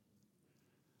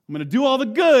 I'm going to do all the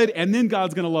good, and then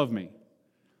God's going to love me.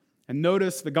 And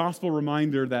notice the gospel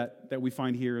reminder that we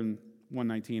find here in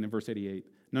 119 and verse 88.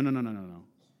 No.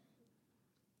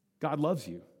 God loves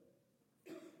you.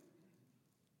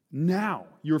 Now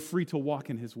you're free to walk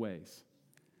in his ways.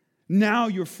 Now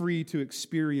you're free to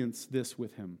experience this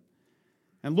with him.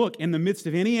 And look, in the midst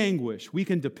of any anguish, we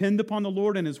can depend upon the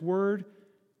Lord and his word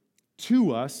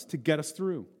to us to get us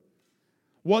through.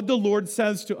 What the Lord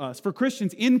says to us, for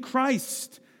Christians in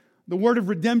Christ, the word of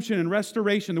redemption and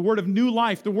restoration, the word of new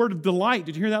life, the word of delight.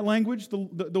 Did you hear that language? The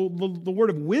word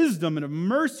of wisdom and of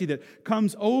mercy that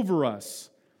comes over us.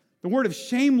 The word of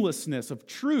shamelessness, of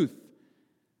truth.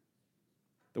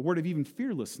 The word of even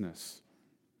fearlessness.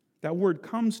 That word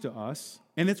comes to us,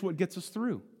 and it's what gets us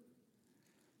through.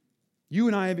 You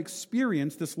and I have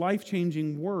experienced this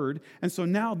life-changing word, and so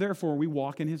now, therefore, we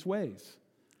walk in his ways.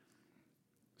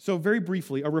 So very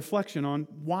briefly, a reflection on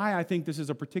why I think this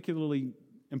is a particularly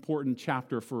important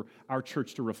chapter for our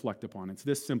church to reflect upon. It's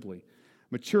this simply.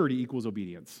 Maturity equals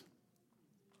obedience.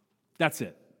 That's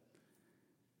it.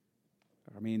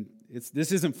 I mean,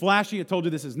 this isn't flashy. I told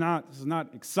you this is not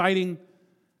exciting.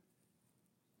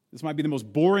 This might be the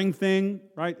most boring thing,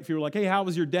 right? If you were like, hey, how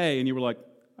was your day? And you were like,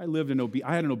 I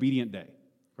had an obedient day,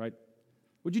 right?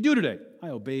 What'd you do today? I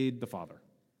obeyed the Father,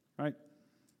 right?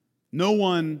 No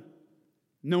one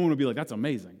would be like, that's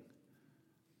amazing.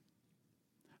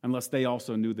 Unless they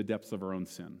also knew the depths of our own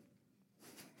sin.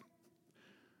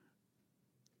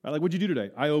 Right? Like, what'd you do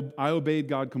today? I obeyed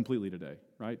God completely today,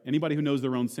 right? Anybody who knows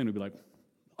their own sin would be like,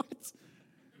 what?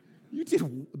 You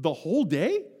did the whole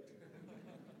day?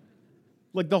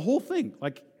 Like the whole thing.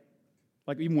 Like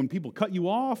even when people cut you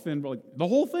off and like, the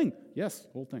whole thing. Yes,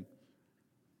 the whole thing.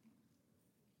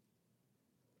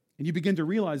 And you begin to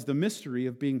realize the mystery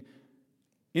of being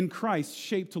in Christ,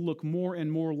 shaped to look more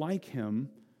and more like him,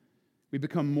 we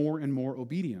become more and more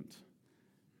obedient.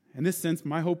 In this sense,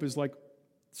 my hope is like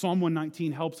Psalm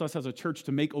 119 helps us as a church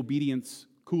to make obedience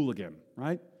cool again,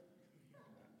 right?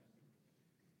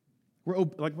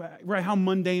 Right, how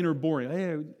mundane or boring.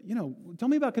 Hey, tell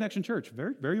me about Connection Church.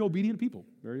 Very, very obedient people.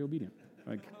 Very obedient.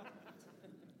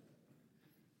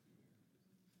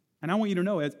 And I want you to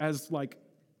know, as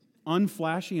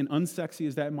unflashy and unsexy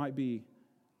as that might be,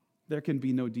 there can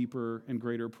be no deeper and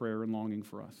greater prayer and longing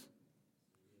for us.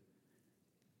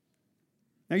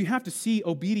 Now, you have to see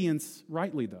obedience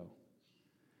rightly, though.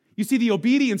 You see, the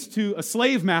obedience to a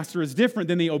slave master is different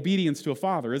than the obedience to a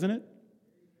father, isn't it?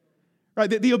 Right?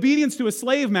 The obedience to a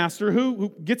slave master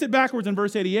who gets it backwards in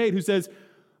verse 88, who says,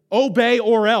 obey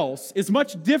or else, is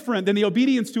much different than the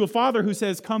obedience to a father who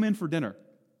says, come in for dinner.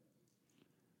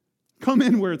 Come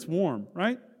in where it's warm,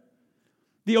 right?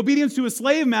 The obedience to a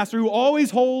slave master who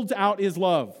always holds out his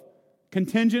love,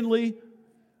 contingently,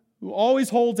 who always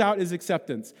holds out his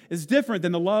acceptance, is different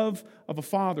than the love of a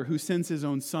father who sends his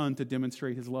own son to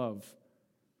demonstrate his love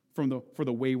for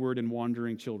the wayward and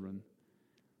wandering children.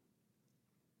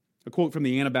 A quote from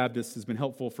the Anabaptists has been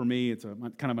helpful for me. It's a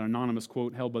kind of an anonymous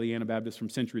quote held by the Anabaptists from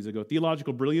centuries ago.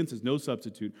 Theological brilliance is no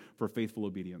substitute for faithful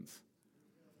obedience.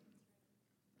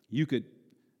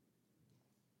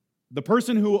 The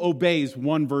person who obeys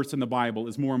one verse in the Bible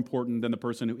is more important than the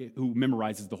person who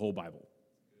memorizes the whole Bible.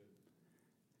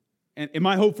 And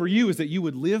my hope for you is that you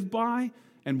would live by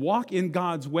and walk in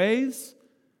God's ways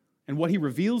and what he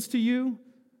reveals to you.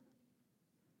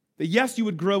 That yes, you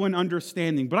would grow in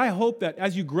understanding, but I hope that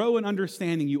as you grow in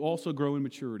understanding, you also grow in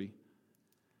maturity.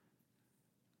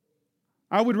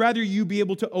 I would rather you be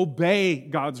able to obey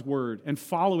God's word and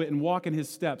follow it and walk in his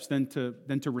steps than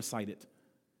to recite it.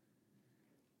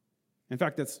 In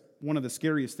fact, that's one of the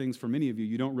scariest things for many of you.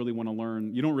 You don't really want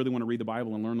to read the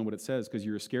Bible and learn what it says because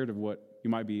you're scared of what you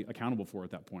might be accountable for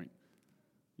at that point.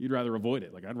 You'd rather avoid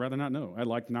it. I'd rather not know. I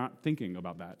like not thinking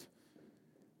about that.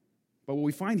 But what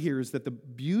we find here is that the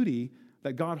beauty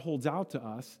that God holds out to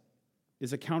us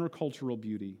is a countercultural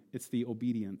beauty. It's the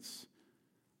obedience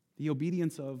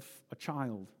of a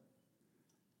child.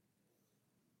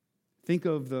 Think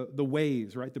of the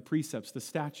ways, right? The precepts, the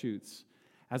statutes,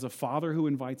 as a father who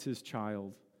invites his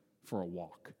child for a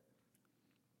walk.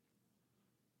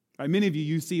 Right, many of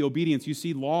you see obedience, you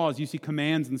see laws, you see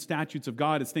commands and statutes of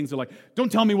God as things that are like,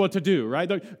 don't tell me what to do, right?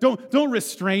 Don't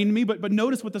restrain me. But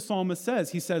notice what the psalmist says.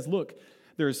 He says, look,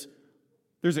 there's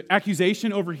an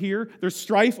accusation over here, there's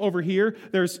strife over here,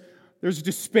 there's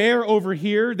despair over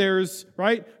here, there's,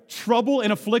 right, trouble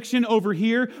and affliction over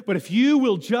here. But if you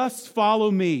will just follow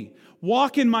me,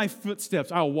 walk in my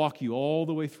footsteps, I'll walk you all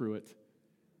the way through it.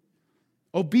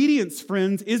 Obedience,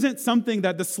 friends, isn't something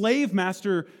that the slave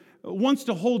master wants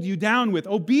to hold you down with.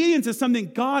 Obedience is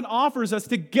something God offers us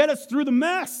to get us through the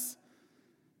mess.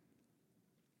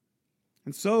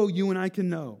 And so you and I can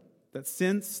know that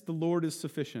since the Lord is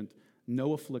sufficient,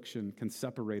 no affliction can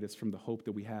separate us from the hope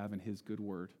that we have in his good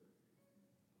word.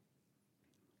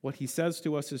 What he says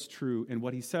to us is true, and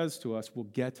what he says to us will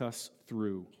get us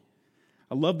through.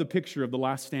 I love the picture of the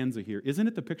last stanza here. Isn't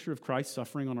it the picture of Christ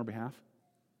suffering on our behalf?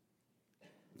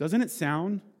 Doesn't it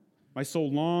sound? My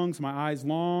soul longs, my eyes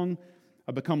long.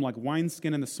 I become like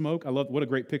wineskin in the smoke. I love, what a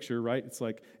great picture, right? It's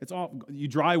like, you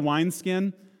dry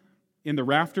wineskin in the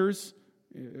rafters,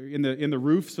 in the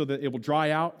roof so that it will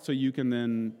dry out so you can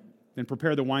then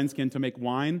prepare the wineskin to make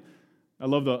wine. I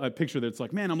love a picture that's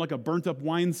like, man, I'm like a burnt up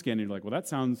wineskin. And you're like, well, that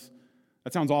sounds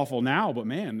awful now, but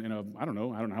man, I don't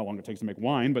know how long it takes to make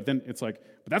wine, but then it's like,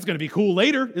 but that's going to be cool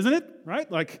later, isn't it? Right?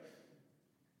 Like,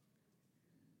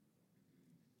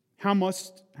 how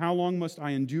long must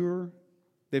I endure?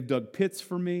 They've dug pits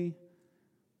for me.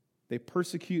 They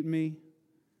persecute me,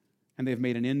 and they've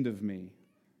made an end of me.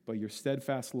 But your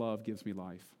steadfast love gives me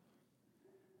life.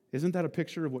 Isn't that a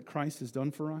picture of what Christ has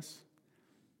done for us?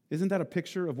 Isn't that a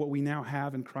picture of what we now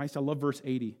have in Christ? I love verse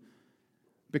 80.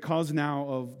 Because now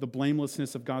of the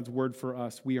blamelessness of God's word for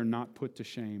us, we are not put to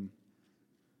shame.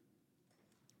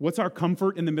 What's our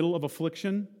comfort in the middle of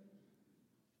affliction?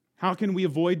 How can we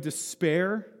avoid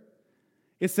despair?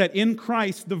 It's that in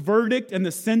Christ, the verdict and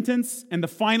the sentence and the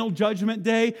final judgment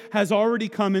day has already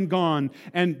come and gone.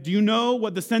 And do you know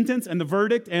what the sentence and the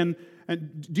verdict and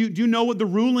do you know what the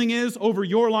ruling is over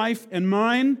your life and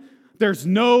mine? There's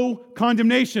no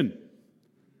condemnation.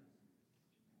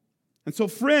 And so,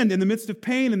 friend, in the midst of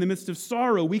pain, in the midst of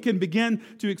sorrow, we can begin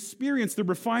to experience the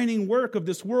refining work of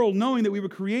this world, knowing that we were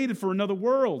created for another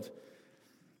world.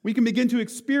 We can begin to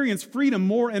experience freedom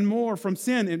more and more from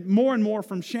sin and more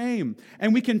from shame.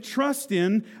 And we can trust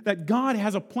in that God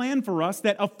has a plan for us,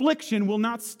 that affliction will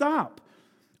not stop.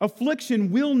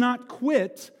 Affliction will not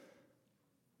quit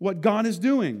what God is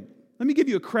doing. Let me give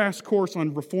you a crash course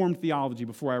on Reformed theology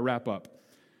before I wrap up.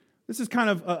 This is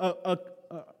kind of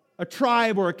a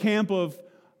tribe or a camp of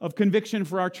conviction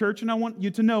for our church, and I want you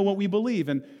to know what we believe.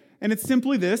 And it's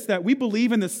simply this, that we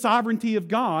believe in the sovereignty of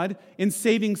God in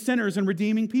saving sinners and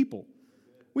redeeming people.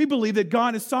 We believe that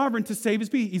God is sovereign to save his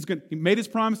people. He made his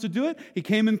promise to do it. He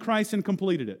came in Christ and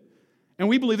completed it. And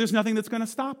we believe there's nothing that's going to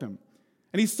stop him.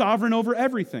 And he's sovereign over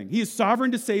everything. He is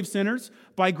sovereign to save sinners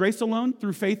by grace alone,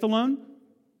 through faith alone,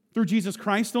 through Jesus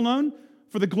Christ alone,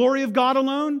 for the glory of God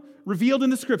alone, revealed in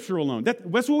the Scripture alone.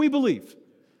 That's what we believe.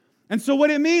 And so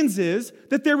what it means is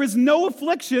that there is no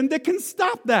affliction that can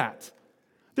stop that.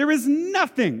 There is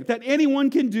nothing that anyone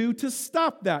can do to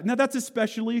stop that. Now, that's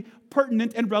especially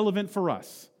pertinent and relevant for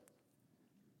us.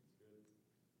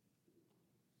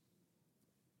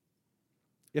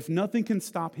 If nothing can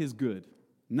stop his good,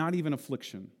 not even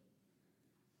affliction,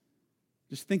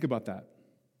 just think about that.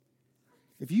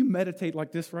 If you meditate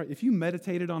like this, right? If you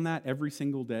meditated on that every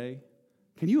single day,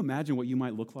 can you imagine what you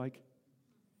might look like?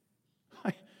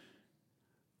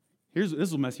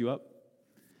 This will mess you up.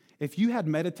 If you had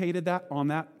meditated on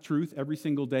that truth every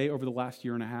single day over the last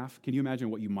year and a half, can you imagine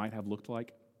what you might have looked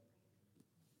like?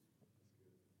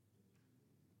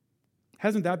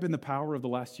 Hasn't that been the power of the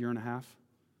last year and a half?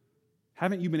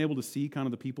 Haven't you been able to see kind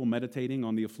of the people meditating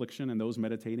on the affliction and those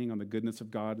meditating on the goodness of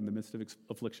God in the midst of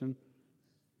affliction?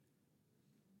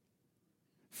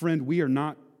 Friend, we are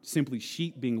not simply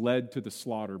sheep being led to the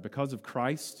slaughter. Because of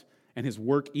Christ and his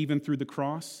work even through the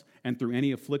cross and through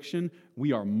any affliction,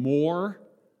 we are more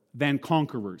than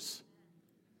conquerors.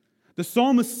 The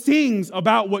psalmist sings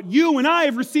about what you and I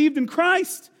have received in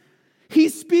Christ. He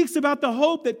speaks about the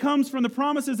hope that comes from the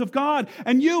promises of God,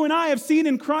 and you and I have seen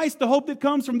in Christ the hope that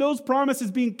comes from those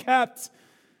promises being kept.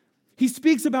 He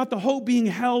speaks about the hope being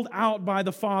held out by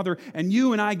the Father, and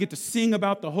you and I get to sing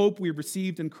about the hope we've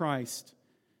received in Christ.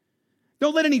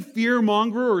 Don't let any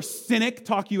fearmonger or cynic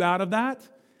talk you out of that.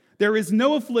 There is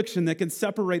no affliction that can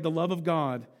separate the love of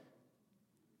God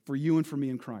for you and for me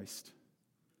in Christ.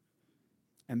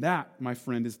 And that, my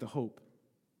friend, is the hope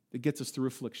that gets us through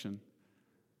affliction.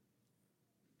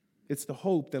 It's the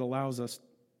hope that allows us,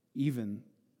 even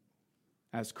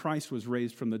as Christ was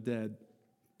raised from the dead,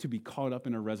 to be caught up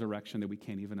in a resurrection that we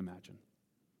can't even imagine.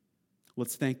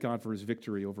 Let's thank God for his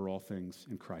victory over all things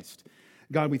in Christ.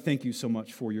 God, we thank you so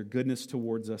much for your goodness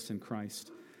towards us in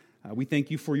Christ. We thank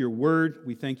you for your word.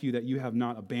 We thank you that you have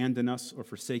not abandoned us or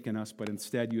forsaken us, but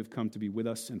instead you have come to be with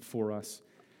us and for us.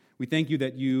 We thank you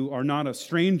that you are not a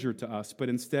stranger to us, but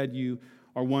instead you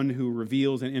are one who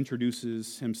reveals and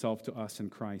introduces himself to us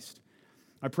in Christ.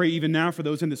 I pray even now for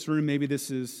those in this room, maybe this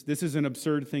is an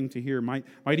absurd thing to hear. Might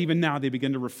even now they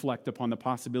begin to reflect upon the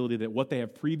possibility that what they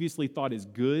have previously thought is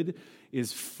good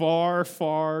is far,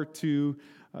 far too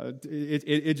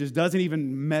it just doesn't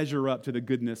even measure up to the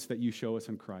goodness that you show us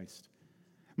in Christ.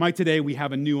 Might today we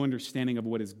have a new understanding of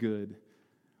what is good.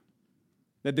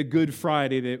 That the Good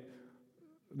Friday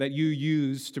that you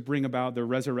use to bring about the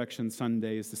Resurrection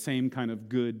Sunday is the same kind of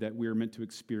good that we're meant to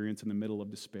experience in the middle of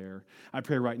despair. I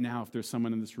pray right now, if there's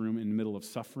someone in this room in the middle of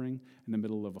suffering, in the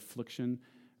middle of affliction,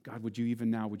 God, would you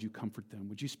comfort them?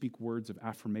 Would you speak words of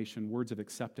affirmation, words of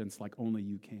acceptance like only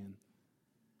you can?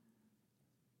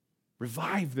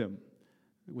 Revive them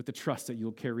with the trust that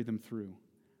you'll carry them through.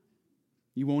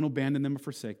 You won't abandon them or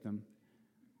forsake them.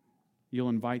 You'll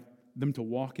invite them to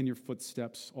walk in your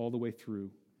footsteps all the way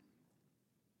through.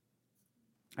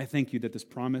 I thank you that this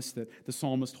promise that the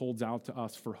psalmist holds out to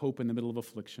us for hope in the middle of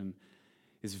affliction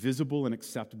is visible and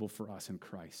acceptable for us in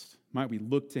Christ. Might we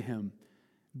look to him,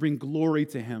 bring glory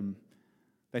to him,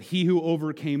 that he who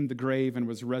overcame the grave and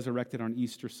was resurrected on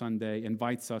Easter Sunday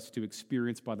invites us to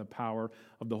experience by the power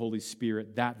of the Holy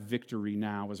Spirit that victory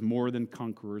now as more than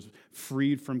conquerors,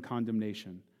 freed from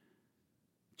condemnation,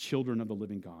 children of the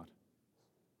living God.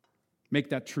 Make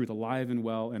that truth alive and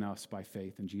well in us by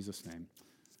faith. In Jesus' name,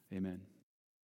 amen.